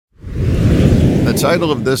The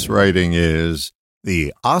title of this writing is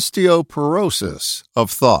The Osteoporosis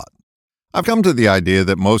of Thought. I've come to the idea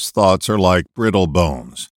that most thoughts are like brittle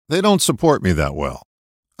bones. They don't support me that well.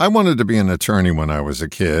 I wanted to be an attorney when I was a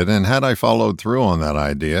kid, and had I followed through on that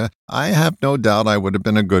idea, I have no doubt I would have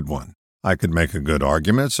been a good one. I could make a good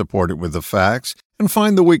argument, support it with the facts, and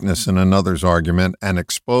find the weakness in another's argument and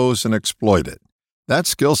expose and exploit it. That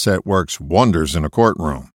skill set works wonders in a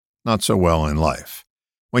courtroom, not so well in life.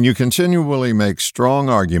 When you continually make strong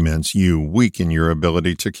arguments, you weaken your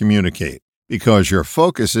ability to communicate because your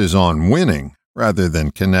focus is on winning rather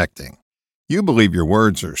than connecting. You believe your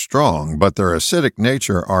words are strong, but their acidic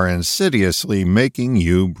nature are insidiously making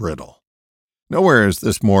you brittle. Nowhere is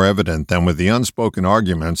this more evident than with the unspoken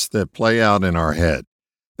arguments that play out in our head.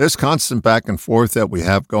 This constant back and forth that we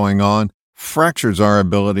have going on fractures our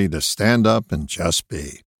ability to stand up and just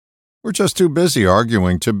be. We're just too busy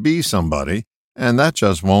arguing to be somebody, and that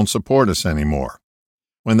just won't support us anymore.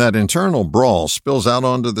 When that internal brawl spills out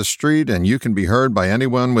onto the street and you can be heard by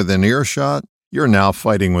anyone within earshot, you're now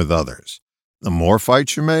fighting with others. The more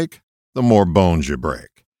fights you make, the more bones you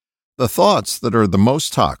break. The thoughts that are the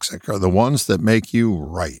most toxic are the ones that make you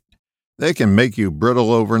right. They can make you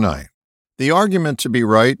brittle overnight. The argument to be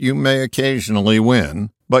right you may occasionally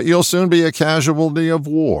win, but you'll soon be a casualty of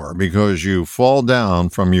war because you fall down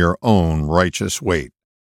from your own righteous weight.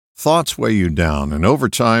 Thoughts weigh you down and over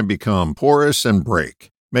time become porous and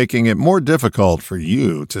break, making it more difficult for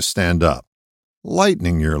you to stand up.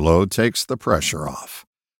 Lightening your load takes the pressure off.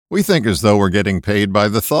 We think as though we're getting paid by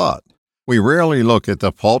the thought. We rarely look at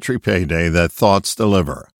the paltry payday that thoughts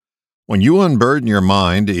deliver. When you unburden your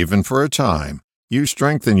mind, even for a time, you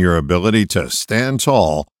strengthen your ability to stand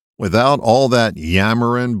tall without all that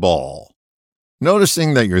yammer and bawl.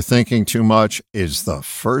 Noticing that you're thinking too much is the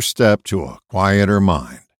first step to a quieter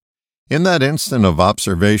mind. In that instant of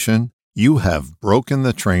observation, you have broken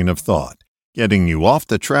the train of thought, getting you off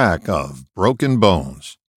the track of broken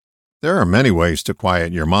bones. There are many ways to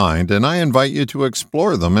quiet your mind, and I invite you to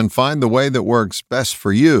explore them and find the way that works best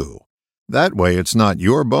for you. That way it's not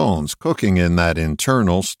your bones cooking in that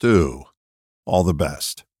internal stew. All the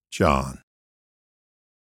best, John.